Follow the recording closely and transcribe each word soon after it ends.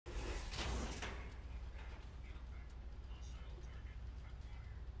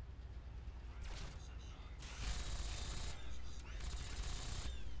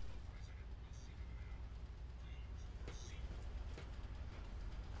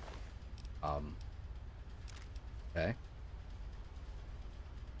Um, okay,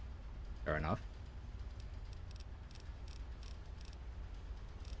 fair enough.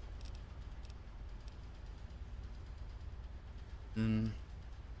 Hmm.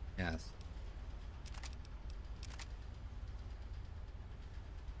 Yes.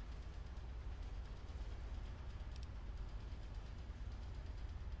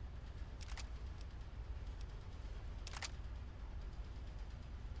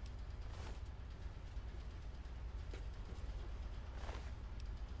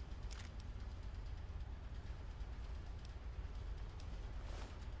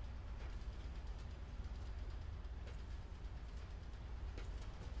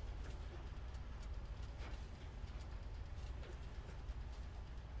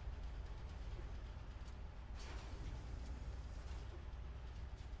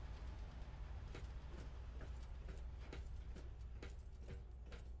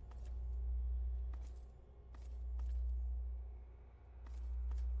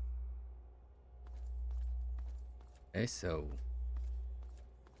 Okay, so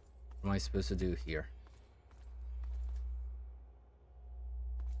what am I supposed to do here?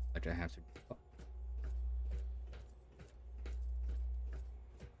 Like I have to. Oh,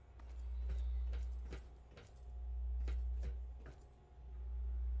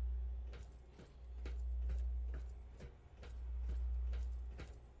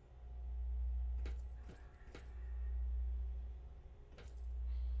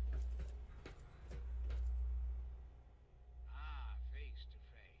 Ah, face to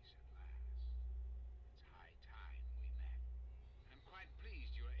face at last. It's high time we met. I'm quite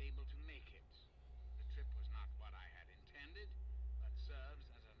pleased you were able to make it. The trip was not what I had intended, but serves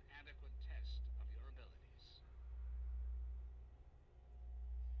as an adequate test of your abilities.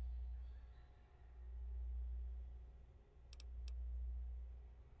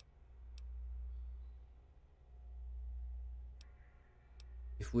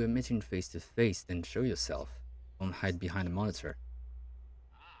 if we're meeting face to face, then show yourself. Don't hide behind a monitor.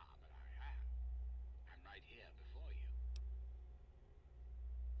 Ah, but I have. I'm right here before you.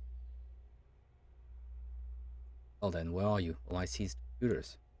 Well then, where are you? All I see is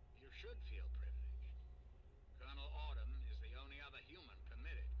computers. You should feel privileged. Colonel Autumn is the only other human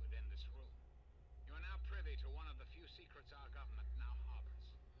permitted within this room. You are now privy to one of the few secrets our government now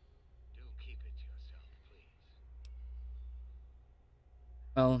harbors. Do keep it to yourself, please.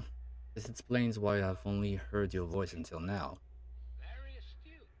 Well, this explains why I've only heard your voice until now. Very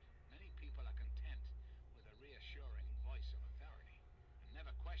astute. Many people are content with a reassuring voice of authority and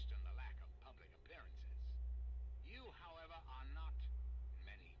never question the lack of public appearances. You, however, are not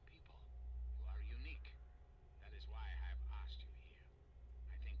many people. You are unique. That is why I have asked you here.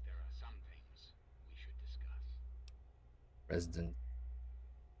 I think there are some things we should discuss. President,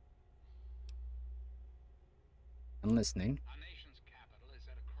 I'm listening. Our nation's capital is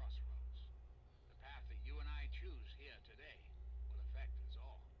at a crossroads. The path that you and I choose here today will affect us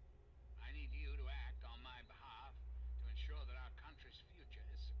all. I need you to act on my behalf to ensure that our country's future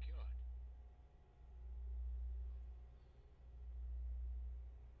is secured.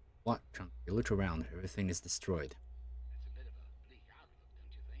 What? Trump, you look around, everything is destroyed. That's a bit of a bleak outlook, don't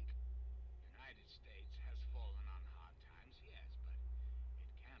you think? The United States has fallen on hard times, yes, but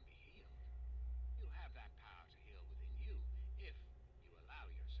it can be healed. You have that power to heal within you if you allow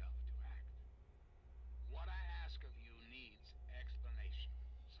yourself to act. What I ask of you needs explanation,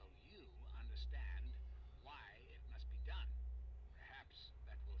 so you understand why it must be done. Perhaps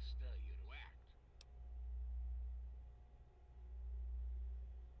that will stir you to act.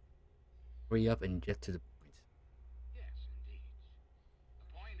 Hurry up and get to the point. Yes, indeed. The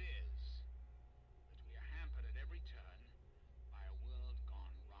point is that we are hampered at every turn by a world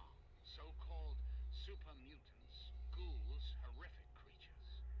gone wrong. So-called super mutants, ghouls, horrific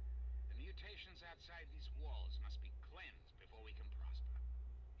creatures. The mutations outside these walls must be cleansed before we can prosper.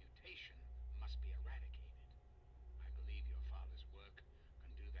 Mutation must be eradicated. I believe your father's work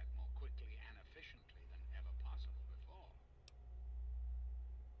can do that more quickly and efficiently than ever possible before.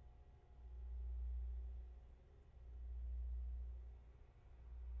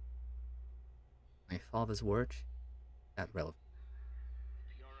 My father's work? That relevant.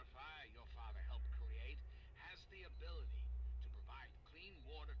 The purifier your father helped create has the ability to provide clean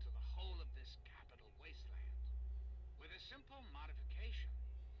water to the whole of this capital wasteland. With a simple modification,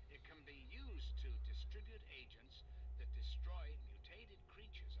 it can be used to distribute agents that destroy mutated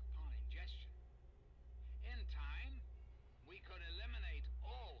creatures upon ingestion. In time, we could eliminate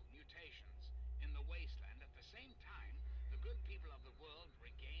all mutations in the wasteland at the same time the good people of the world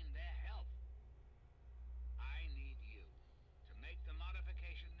regain their health. I need you to make the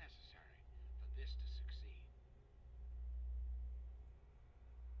modification necessary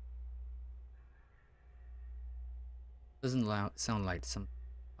Doesn't sound like something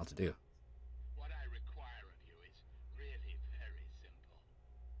how to do. What I require of you is really very simple.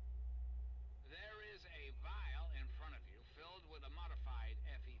 There is a vial in front of you filled with a modified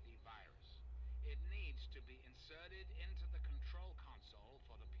FEV virus. It needs to be inserted into the control console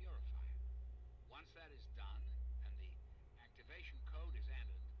for the purifier. Once that is done, and the activation code is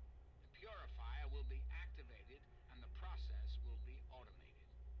entered, the purifier will be activated and the process will be automated.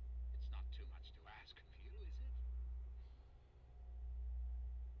 It's not too much to ask of you, is it?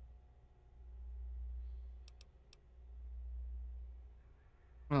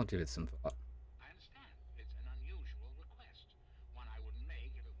 I'll give it some thought. I understand. It's an unusual request, one I wouldn't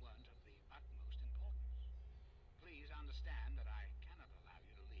make if it weren't of the utmost importance. Please understand that I cannot allow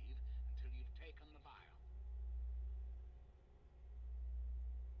you to leave until you've taken the vial.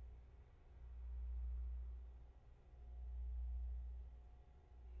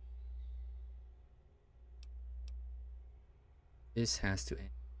 This has to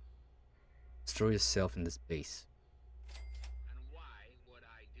end. Destroy yourself in this base. And why would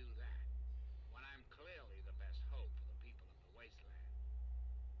I do that, when I'm clearly the best hope for the people of the wasteland?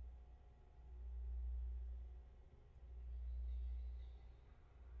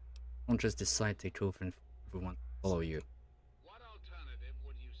 Don't just decide to take over and everyone to follow you. What alternative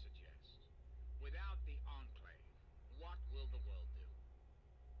would you suggest? Without the Enclave, what will the world do?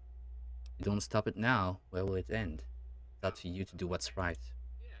 If you don't stop it now, where will it end? It's up to you to do what's right.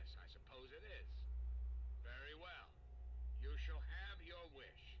 Yes, I suppose it is. Very well. You shall have your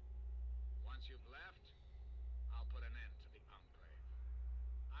wish. Once you've left, I'll put an end to the Enclave.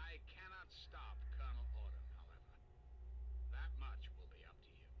 I cannot stop Colonel Autumn, however. That much will be up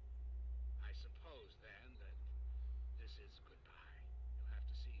to you. I suppose, then, that this is goodbye. You'll have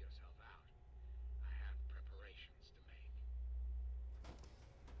to see yourself out. I have preparations to make.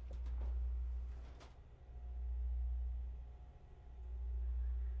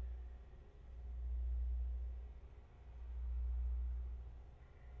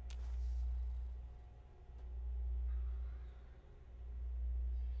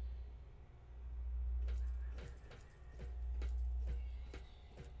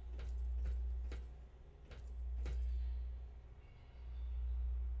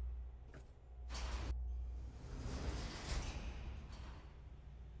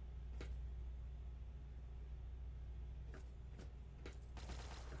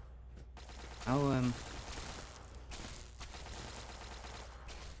 How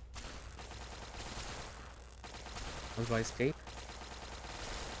how do I escape?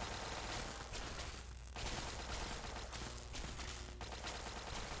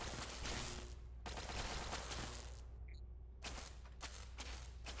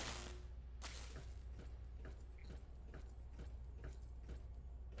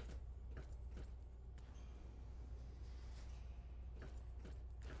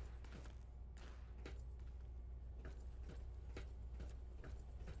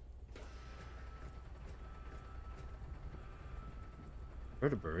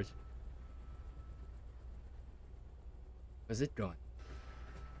 Bird a bird. Where's it going?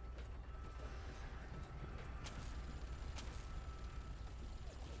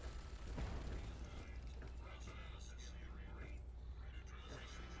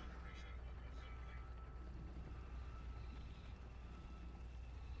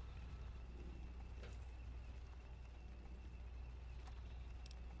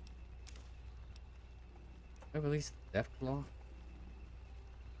 I released Death Claw?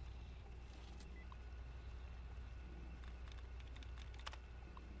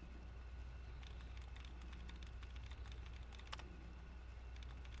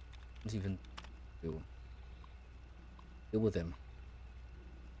 Don't even deal with him.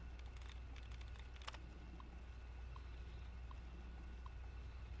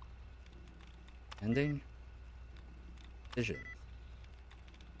 Ending. Vision.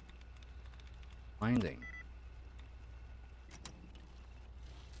 Finding.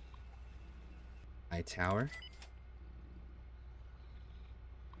 High tower.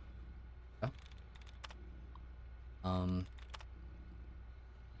 Oh. Um.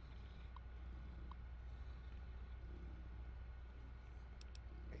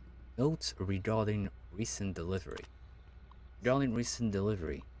 Notes regarding recent delivery. Regarding recent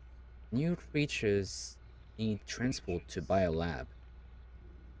delivery, new creatures need transport to Biolab.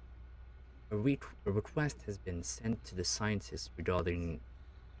 A request has been sent to the scientists regarding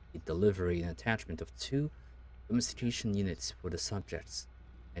the delivery and attachment of 2 domestication units for the subjects.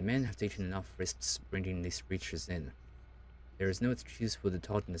 And men have taken enough risks bringing these creatures in. There is no excuse for the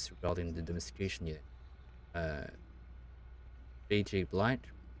tardiness regarding the domestication unit. J.J. Blight,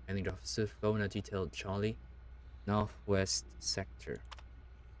 Commanding Officer, Fona detailed Charlie. northwest sector.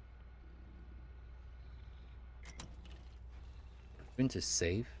 I'm going to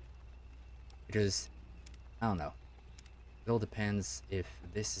save because I don't know. It all depends if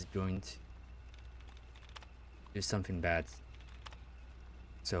this is going to do something bad.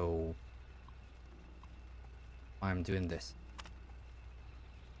 So I'm doing this.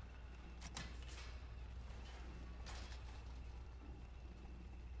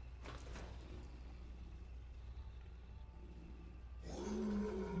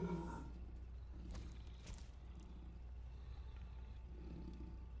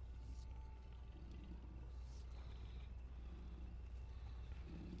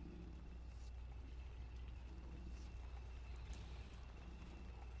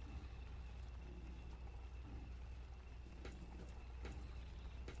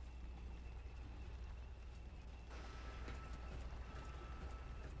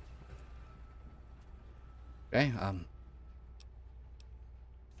 Okay, as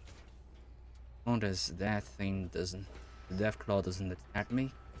long as that thing doesn't, the Death Claw doesn't attack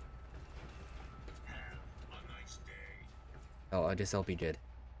me, oh, I guess I'll be dead.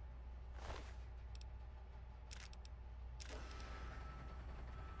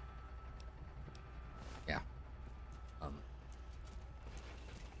 Yeah.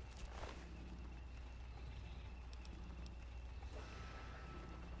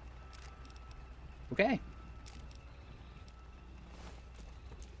 Okay.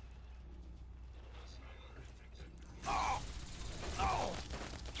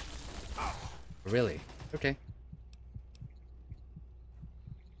 Really? Okay.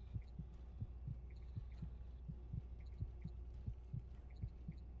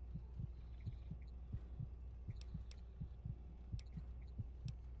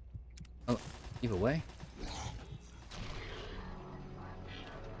 Oh, either way.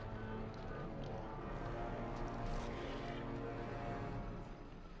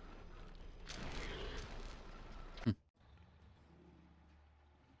 Hmm.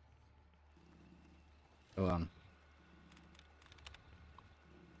 So,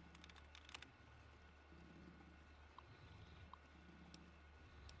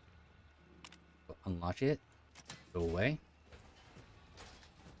 unlock it. Go away.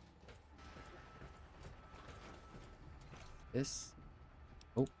 This.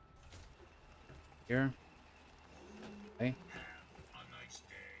 Oh, here. Okay.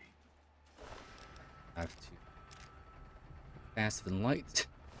 I have to fast and light.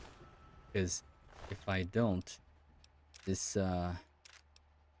 Because if I don't, this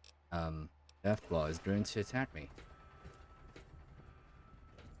Deathclaw is going to attack me.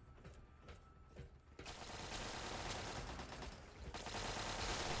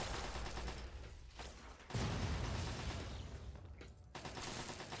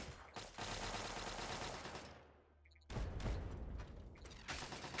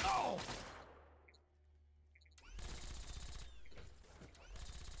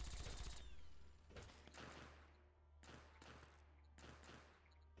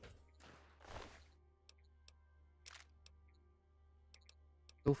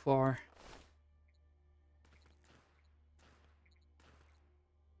 So far,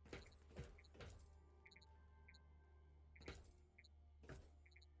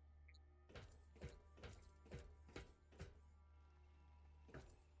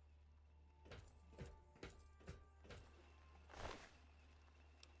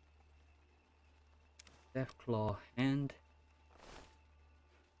 Deathclaw hand.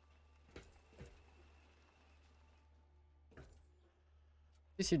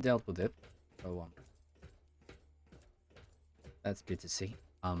 At least you dealt with it. So that's good to see.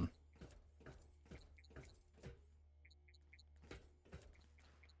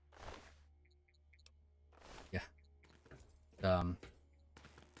 Yeah. Um,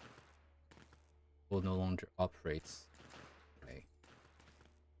 will no longer operates. Okay.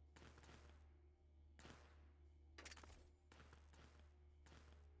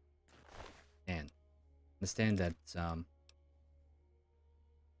 And understand that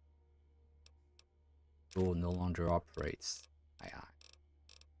will no longer operates.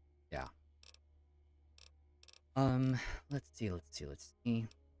 Yeah. Let's see.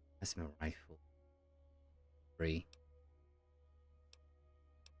 That's my rifle. 3.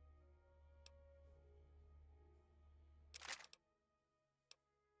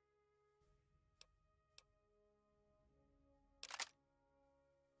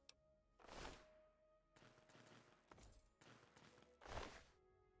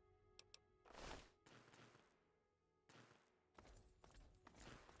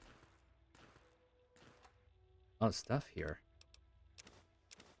 A lot of stuff here.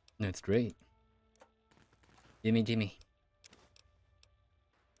 And it's great. Gimme, gimme.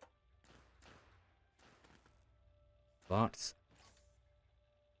 Bots.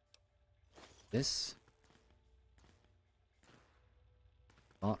 This.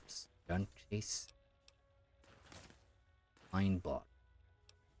 Bots. Gun case. Mine bot.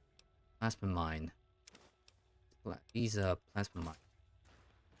 Plasma mine. These plasma mine.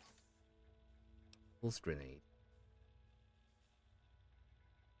 Pulse grenade.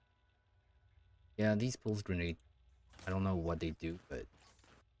 Yeah, these pulse grenade. I don't know what they do, but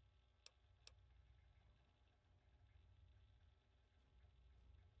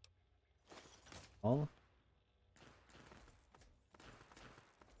all.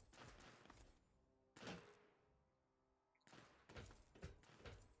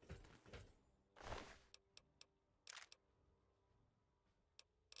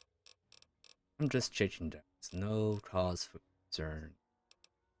 I'm just checking that. There's no cause for concern.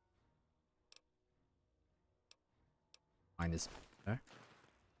 Minus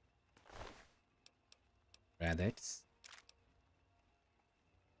Radix.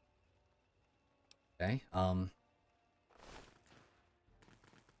 Okay, lot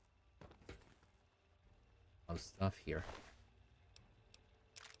of stuff here.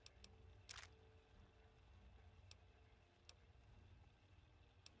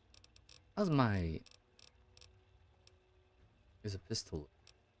 How's my... There's a pistol.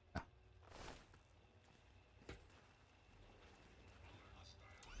 Yeah.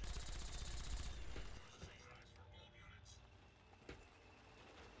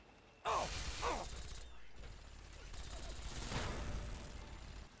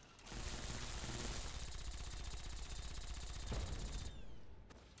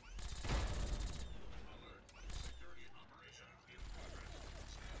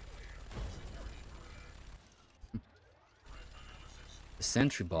 The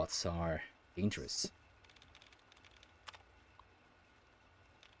sentry bots are dangerous.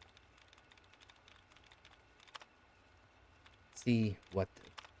 See what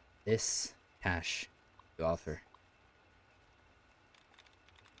this cache to offer.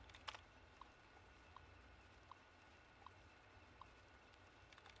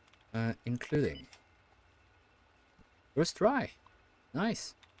 Including first try.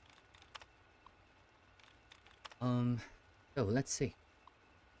 Nice. So let's see.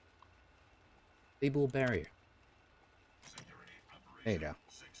 Stable barrier. There you go.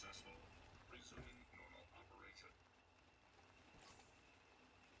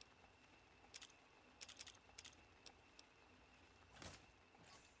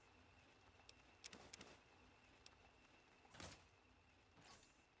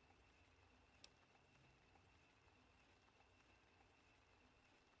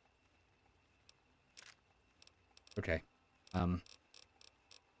 Okay.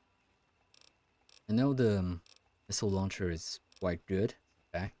 I know the missile launcher is quite good.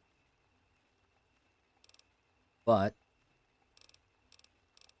 Okay. But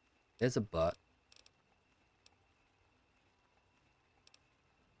there's a but.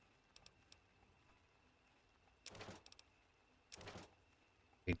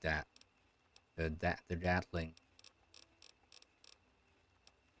 Take that. The Gatling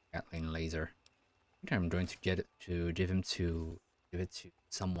laser. I think I'm going to get it to give it to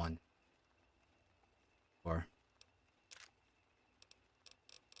someone. Or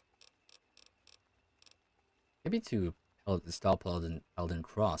maybe to stop Elden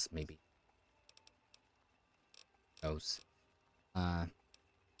Cross, maybe. Those.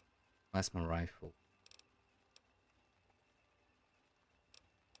 Plasma rifle.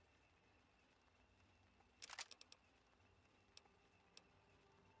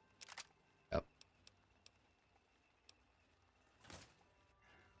 Yep.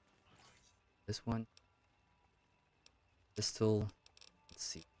 This one. Pistol. Let's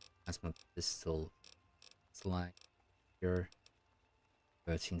see. Plasma pistol. Slide here.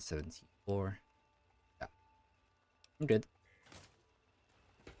 1374. Yeah. I'm good.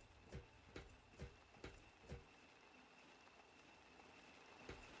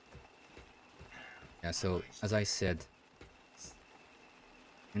 Yeah, so as I said,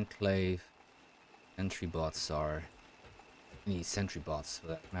 Enclave sentry bots are, any sentry bots for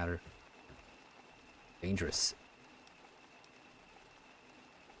that matter, dangerous.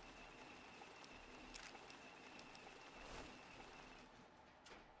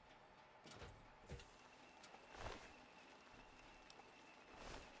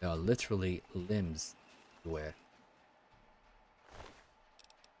 There are literally limbs everywhere.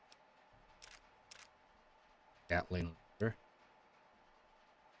 Gatling laser.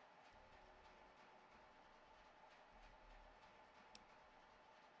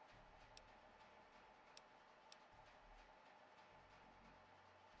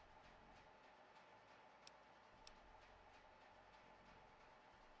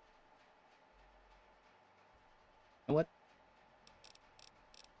 What?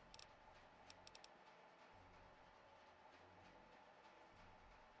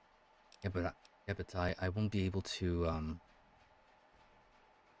 Yeah, but I won't be able to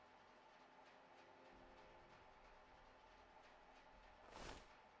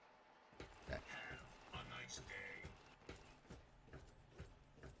okay. A nice day.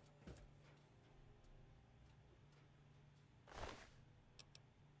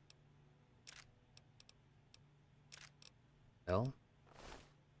 Well,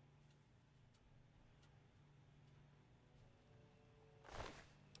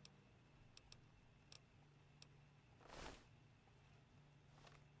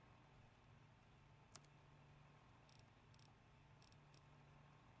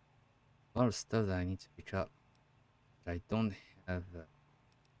 a lot of stuff that I need to pick up. But I don't have.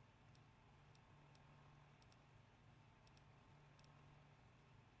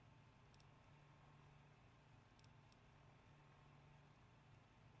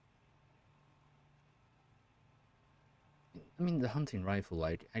 I mean, the hunting rifle.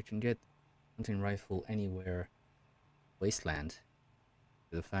 I can get hunting rifle anywhere. Wasteland.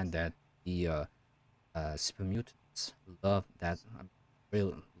 The fact that the super mutants love that. I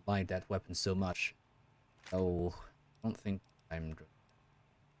really like that weapon so much. So I don't think I'm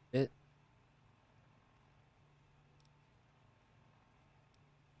it.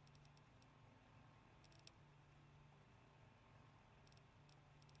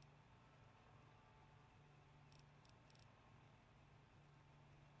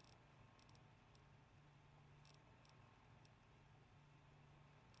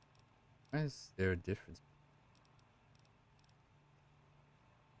 Why is there a difference?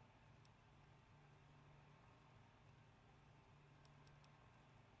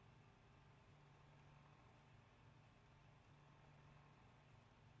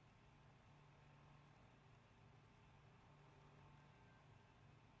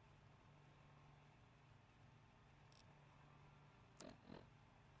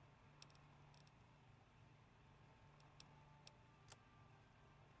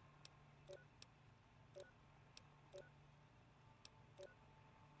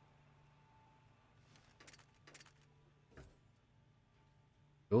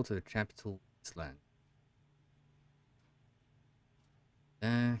 Go to the capital wasteland. Uh,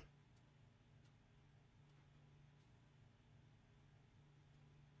 I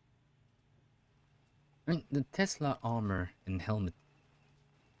mean, the Tesla armor and helmet.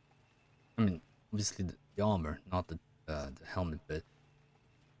 I mean, obviously the armor, not the helmet, but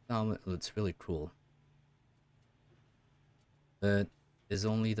the helmet looks really cool. But it's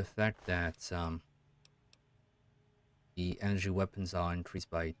only the fact that the energy weapons are increased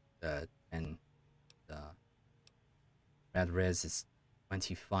by 10. Uh, red res is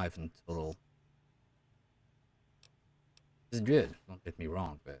 25 in total. It's good. Don't get me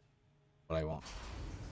wrong, but what I want.